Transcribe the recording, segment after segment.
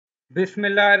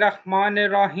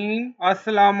Bismillahirrahmanirrahim.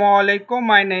 Assalamu alaikum.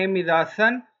 My name is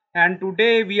Hassan and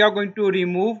today we are going to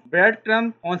remove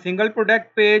breadcrumbs on single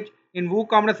product page in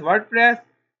WooCommerce WordPress.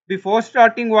 Before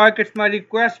starting work, it's my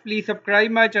request, please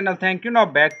subscribe my channel. Thank you. Now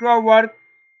back to our work.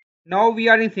 Now we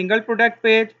are in single product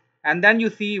page and then you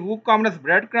see WooCommerce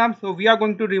breadcrumbs. So we are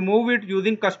going to remove it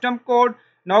using custom code.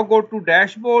 Now go to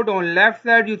dashboard. On left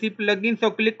side you see plugin.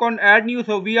 So click on add new.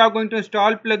 So we are going to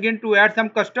install plugin to add some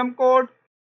custom code.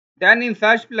 Then in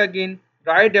search plugin,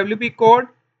 write WP code.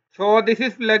 So this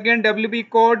is plugin WP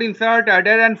code, insert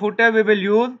header and footer we will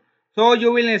use. So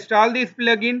you will install this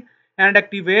plugin and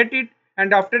activate it.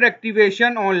 And after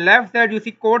activation, on left side you see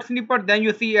code snippet, then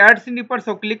you see add snippet,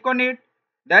 so click on it.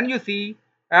 Then you see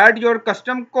add your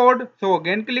custom code, so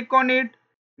again click on it.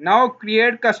 Now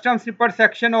create custom snippet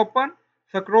section open.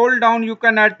 Scroll down, you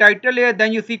can add title here,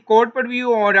 then you see code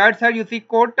preview. On right side you see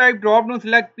code type, drop down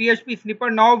select PHP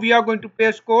snippet. Now we are going to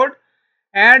paste code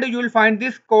and you will find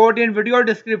this code in video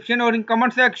description or in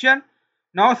comment section.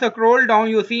 Now scroll down,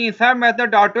 you see insert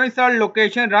method, auto insert,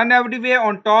 location, run everywhere.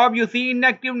 On top you see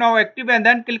inactive, now active, and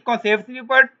then click on save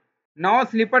snippet. Now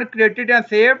snippet created and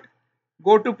saved.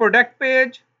 Go to product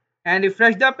page and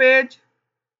refresh the page.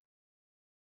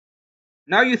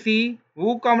 Now you see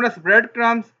WooCommerce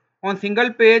breadcrumbs on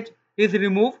single page is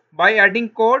removed by adding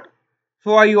code.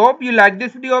 So I hope you like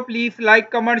this video. Please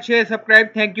like, comment, share,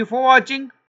 subscribe. Thank you for watching.